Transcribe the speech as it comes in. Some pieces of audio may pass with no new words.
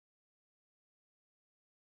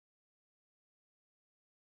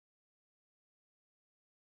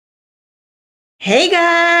Hey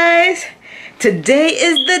guys, today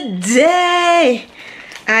is the day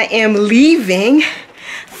I am leaving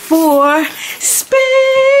for Spain.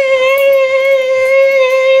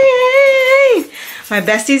 My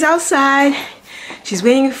bestie's outside, she's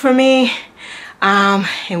waiting for me,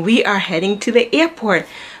 and we are heading to the airport.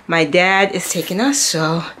 My dad is taking us,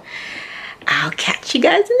 so I'll catch you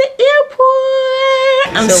guys in the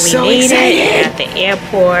airport. I'm so excited. At the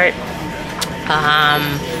airport.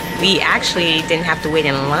 We actually didn't have to wait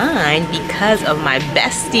in line because of my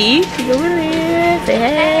bestie. She's over there. Say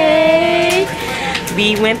hey.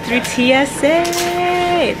 We went through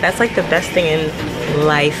TSA. That's like the best thing in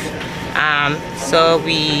life. So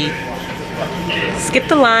we skipped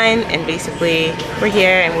the line and basically we're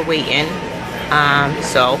here and we're waiting.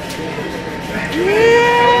 So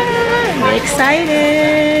yeah, I'm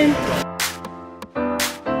excited.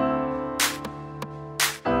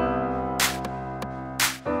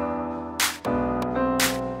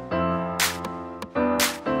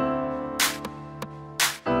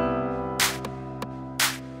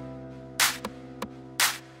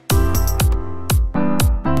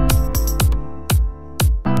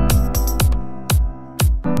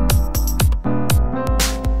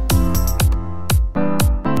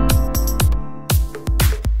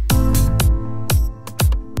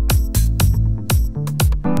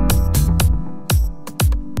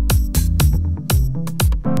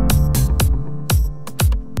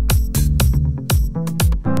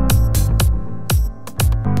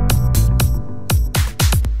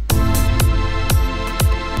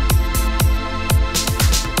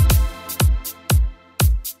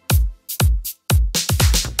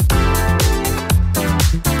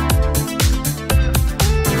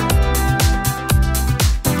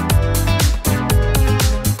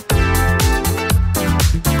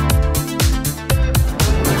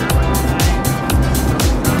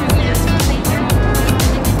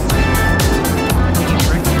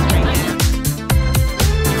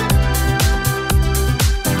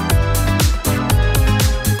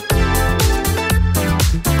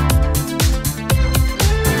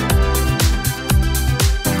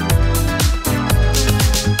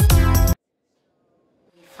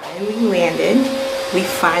 We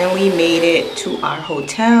finally made it to our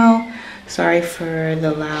hotel. Sorry for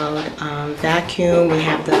the loud vacuum. We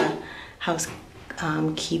have the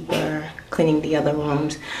housekeeper cleaning the other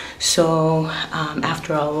rooms. So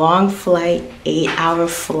after a long flight, 8-hour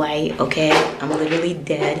flight, okay, I'm literally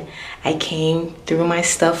dead. I came, threw my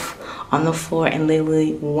stuff on the floor and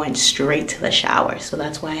literally went straight to the shower. So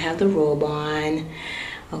that's why I have the robe on,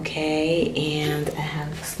 okay, and I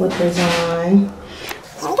have the slippers on.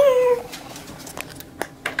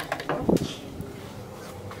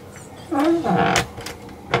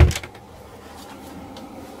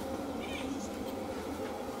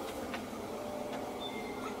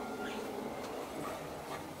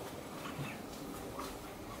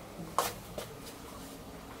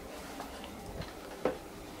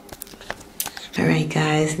 Alright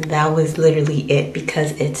guys, that was literally it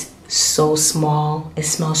because it's so small. It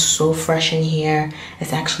smells so fresh in here.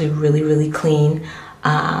 It's actually really clean.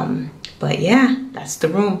 But yeah, that's the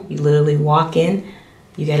room. You literally walk in,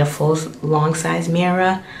 you get a full long size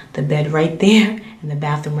mirror, the bed right there, and the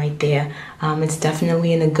bathroom right there. It's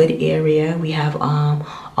definitely in a good area. We have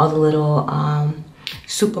all the little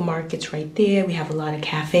supermarkets right there. We have a lot of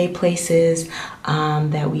cafe places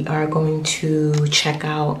that we are going to check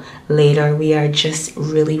out later. We are just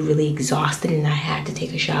really exhausted and I had to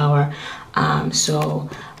take a shower.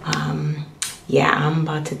 Yeah, I'm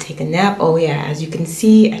about to take a nap. Oh yeah, as you can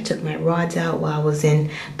see, I took my rods out while I was in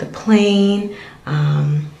the plane.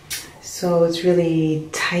 So it's really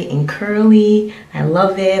tight and curly. I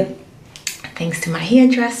love it. Thanks to my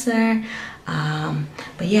hairdresser.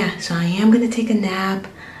 But yeah, so I am gonna take a nap.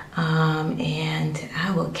 And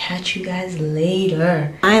I will catch you guys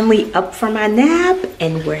later. Finally up for my nap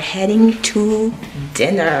and we're heading to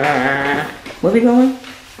dinner. Where we going?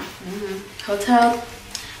 Hotel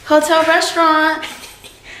restaurant.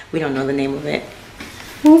 We don't know the name of it.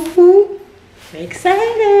 Woo-hoo. We're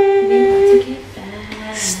excited. We're about to get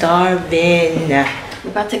that. Starving.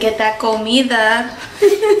 We're about to get that comida.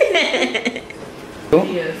 Ooh.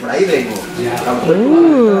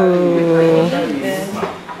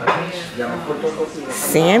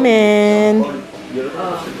 Salmon.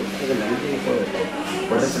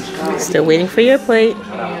 Still waiting for your plate.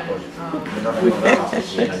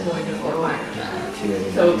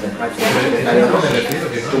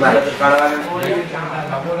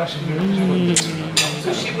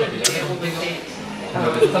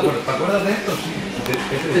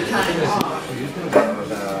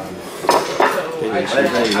 Thank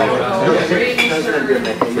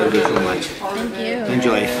you.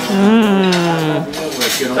 Enjoy.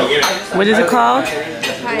 What is it called?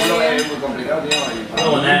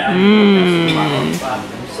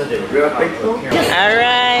 All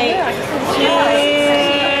right.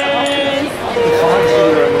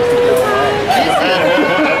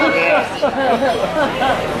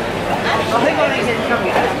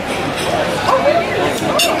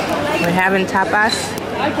 We're having tapas.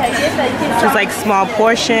 Just like small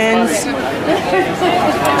portions.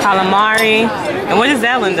 Calamari. And what is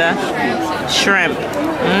that, Linda? Shrimp.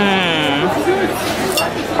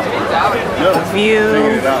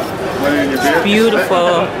 View. It's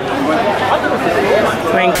beautiful.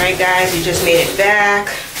 Alright guys, we just made it back.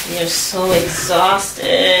 We are so exhausted.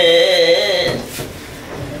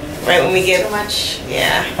 Right when we get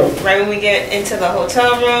right when we get into the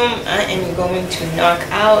hotel room, I am going to knock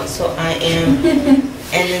out. So I am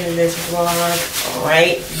ending this vlog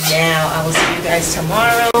right now. I will see you guys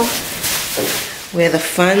tomorrow where the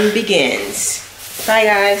fun begins. Bye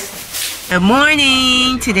guys. Good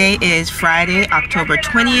morning. Today is Friday, October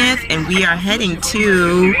 20th, and we are heading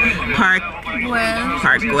to Park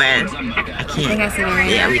Güell. I can't.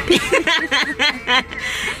 Yeah,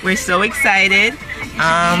 we're so excited.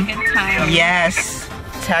 Yes.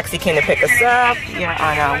 Taxi came to pick us up. We are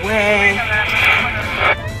on our way.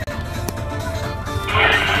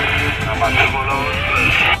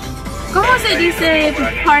 ¿Cómo se dice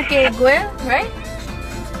Parque Güell, right?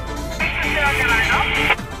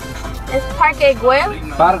 It's Parque Güell?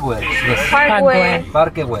 Parque Güell, yes. Parque Güell.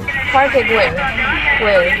 Parque Güell. Parque Güell.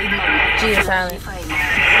 Güell. G is silent.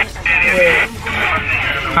 Güell.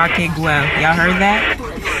 Parque Güell. Y'all heard that?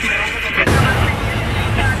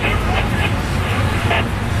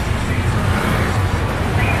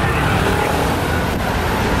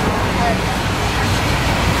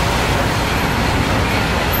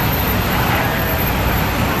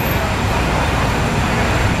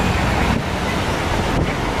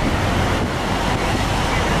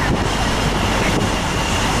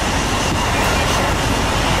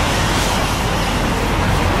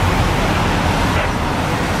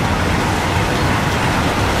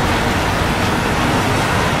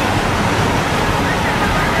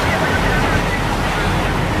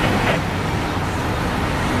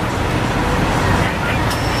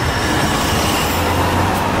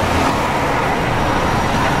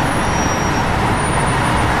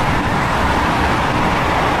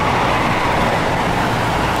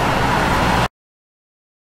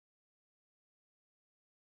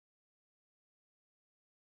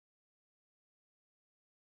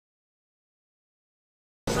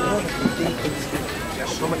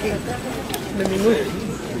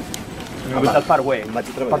 Me gusta el Parc Güell.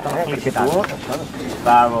 Què tal?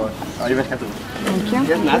 Vamos. Jo més que tu. Ja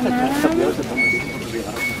has anat a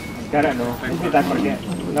Encara no. És veritat, perquè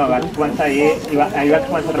no, vaig començar ahir i ahir vaig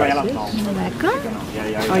començar a treballar a les 9. D'accord.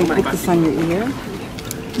 Oh, you put this on your ear?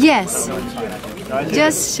 Yes.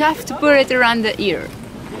 Just have to put it around the ear.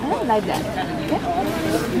 Like that.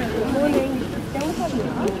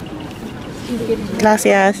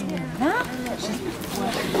 Gracias.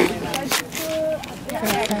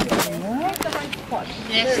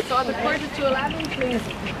 Yes. So the quarter to 11, please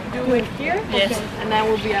do it here. Yes. Okay. And I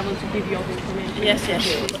will be able to give you all the information. Yes, yes.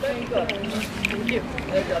 Thank you.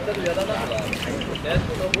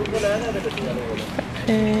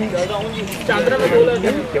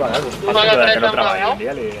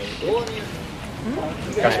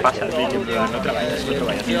 Què es passa? No treballes.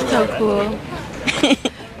 So cool.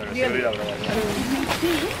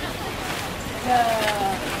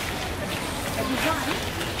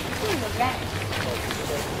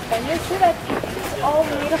 And you see that it's all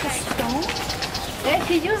made of stone? Yeah,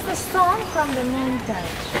 he used the stone from the mountain.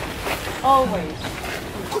 Always.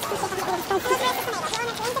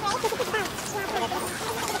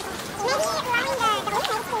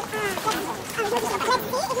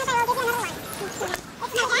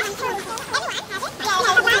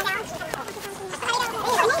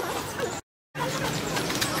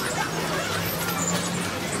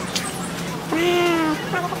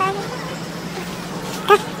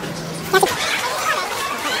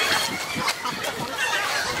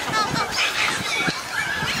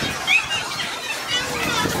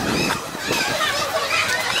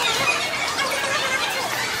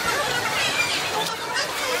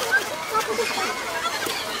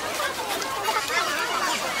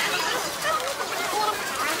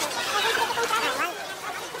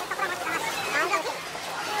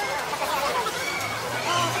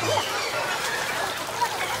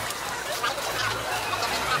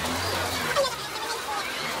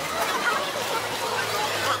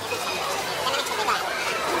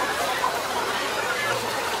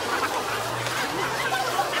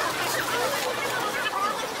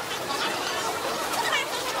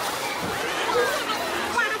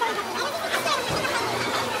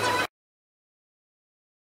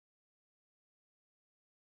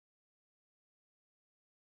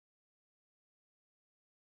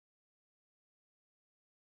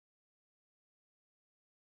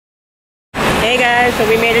 Hey guys, so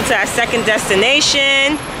we made it to our second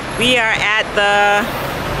destination. We are at the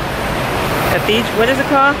cathedral. What is it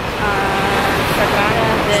called?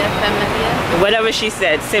 Sagrada de Familia. Whatever she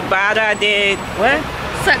said. Sagrada de what?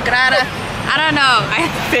 Sagrada. I don't know.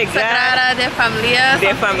 Sagrada de Familia.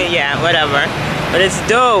 De Familia, yeah, whatever. But it's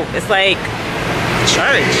dope. It's like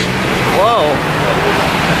church. Whoa.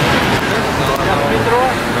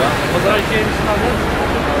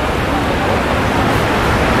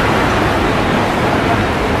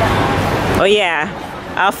 Oh yeah,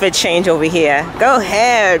 outfit change over here. Go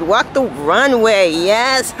ahead, walk the runway.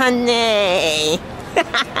 Yes, honey.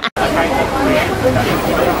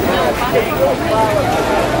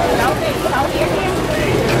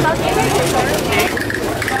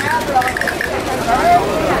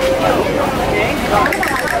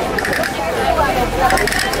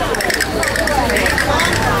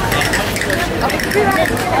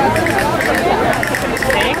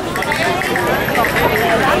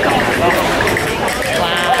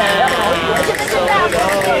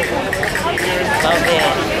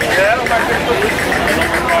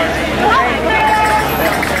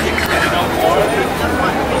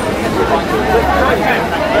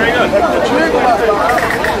 Very good.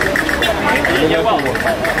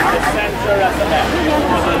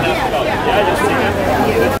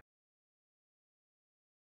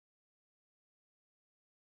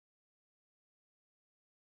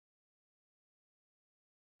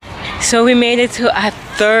 So we made it to our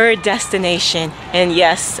third destination, and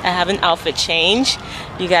yes, I have an outfit change.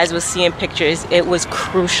 You guys will see in pictures, it was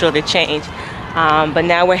crucial to change. But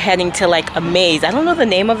now we're heading to like a maze. I don't know the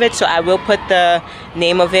name of it, so I will put the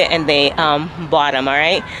name of it in the bottom, all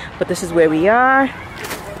right? But this is where we are.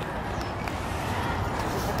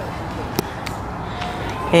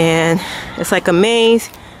 And it's like a maze.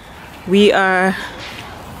 We are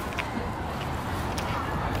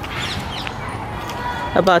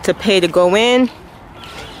about to pay to go in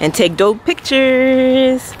and take dope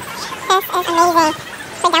pictures. This is amazing.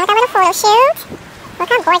 We're done with our little photo shoot. Look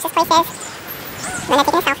how gorgeous this place is. I'm gonna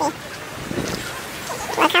take a selfie.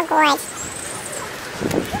 Look how gorgeous.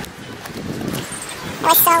 It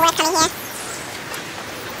was so worth coming here.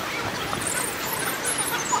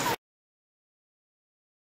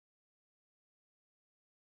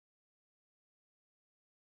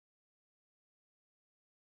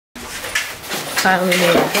 Finally made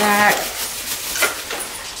it back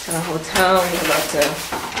to the hotel. We're about to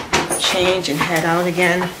change and head out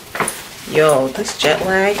again. Yo, this jet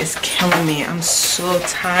lag is killing me. I'm so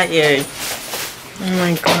tired. Oh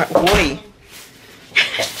my god, boy.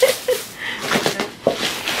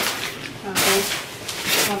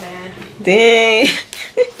 My bad. Dang.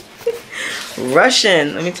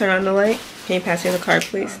 Russian. Let me turn on the light. Can you pass me the card,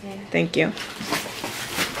 please? Okay. Thank you.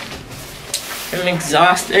 I'm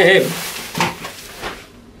exhausted.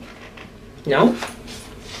 No?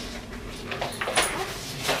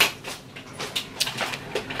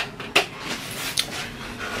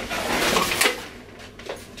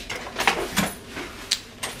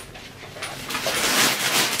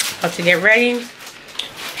 About to get ready.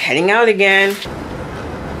 Heading out again.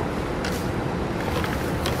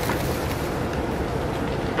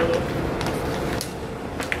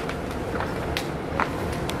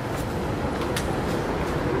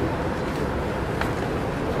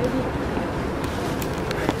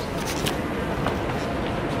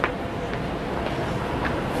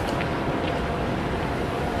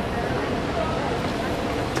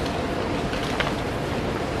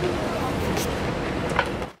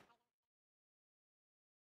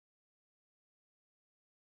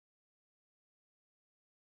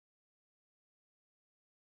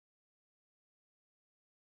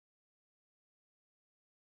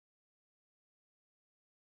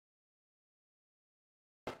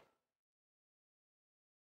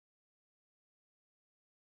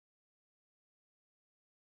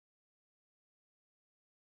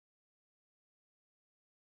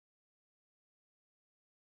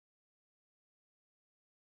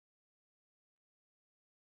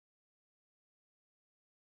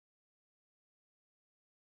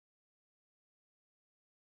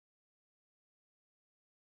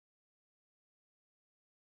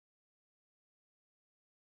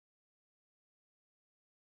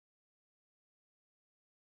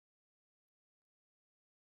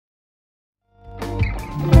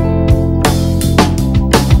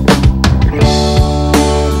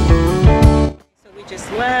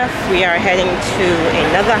 We are heading to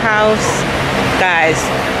another house. Guys,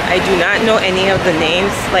 I do not know any of the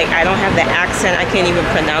names. Like, I don't have the accent. I can't even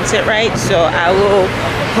pronounce it right. So I will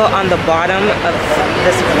put on the bottom of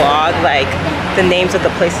this vlog like the names of the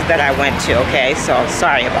places that I went to, okay? So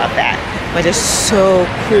sorry about that. But it's so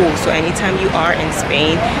cool. So anytime you are in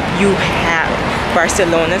Spain, you have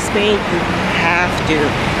Barcelona, Spain, you have to.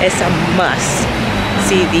 It's a must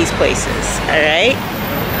see these places, all right?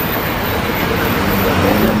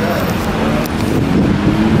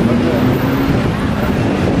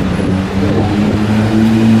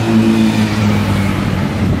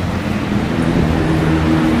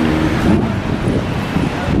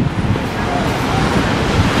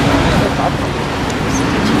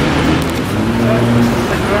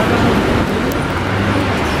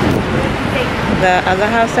 The other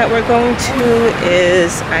house that we're going to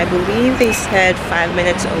is, I believe they said 5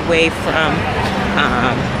 minutes away from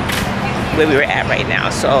where we were at right now.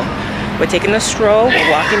 So we're taking a stroll,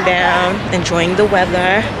 we're walking down, enjoying the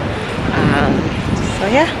weather. So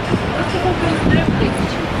yeah.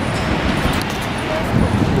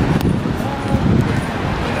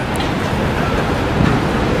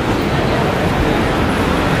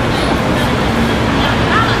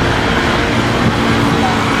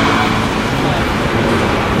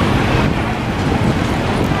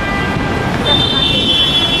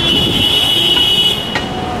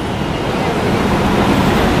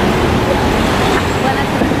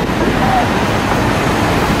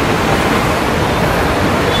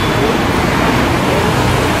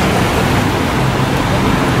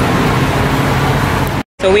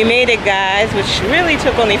 So we made it, guys, which really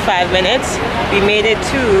took only 5 minutes. We made it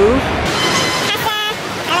to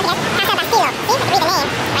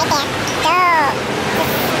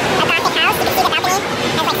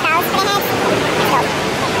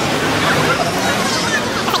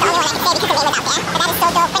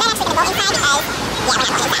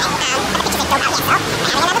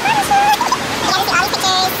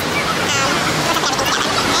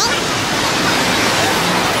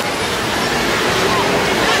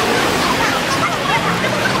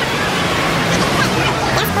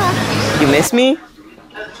You miss me?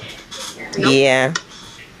 Yeah.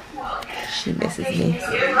 She misses me.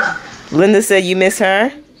 Linda said you miss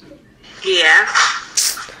her? Yeah.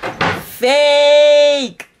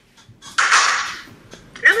 Fake!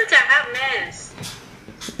 Really, a hot mess.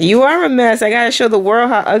 You are a mess. I gotta show the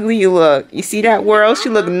world how ugly you look. You see that world? She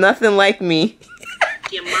look nothing like me.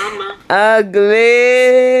 Your mama. Ugly!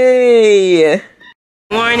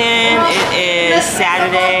 Morning. It is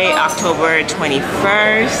Saturday, October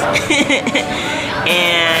 21st.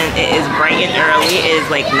 And it is bright and early. It is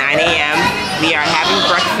like 9 a.m. We are having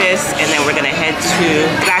breakfast and then we're gonna head to,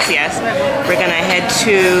 gracias. We're gonna head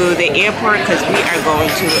to the airport because we are going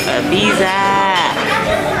to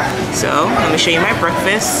Ibiza. So, let me show you my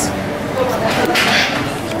breakfast.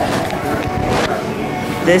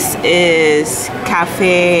 This is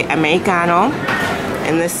Cafe Americano.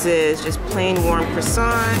 And this is just plain warm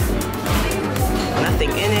croissant. Nothing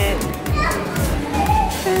in it.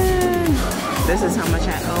 And this is how much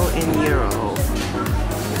I owe in euro.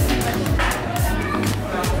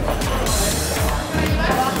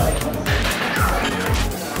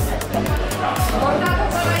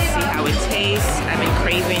 See how it tastes. I've been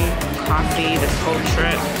craving coffee this whole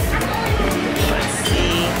trip. Let's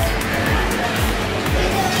see.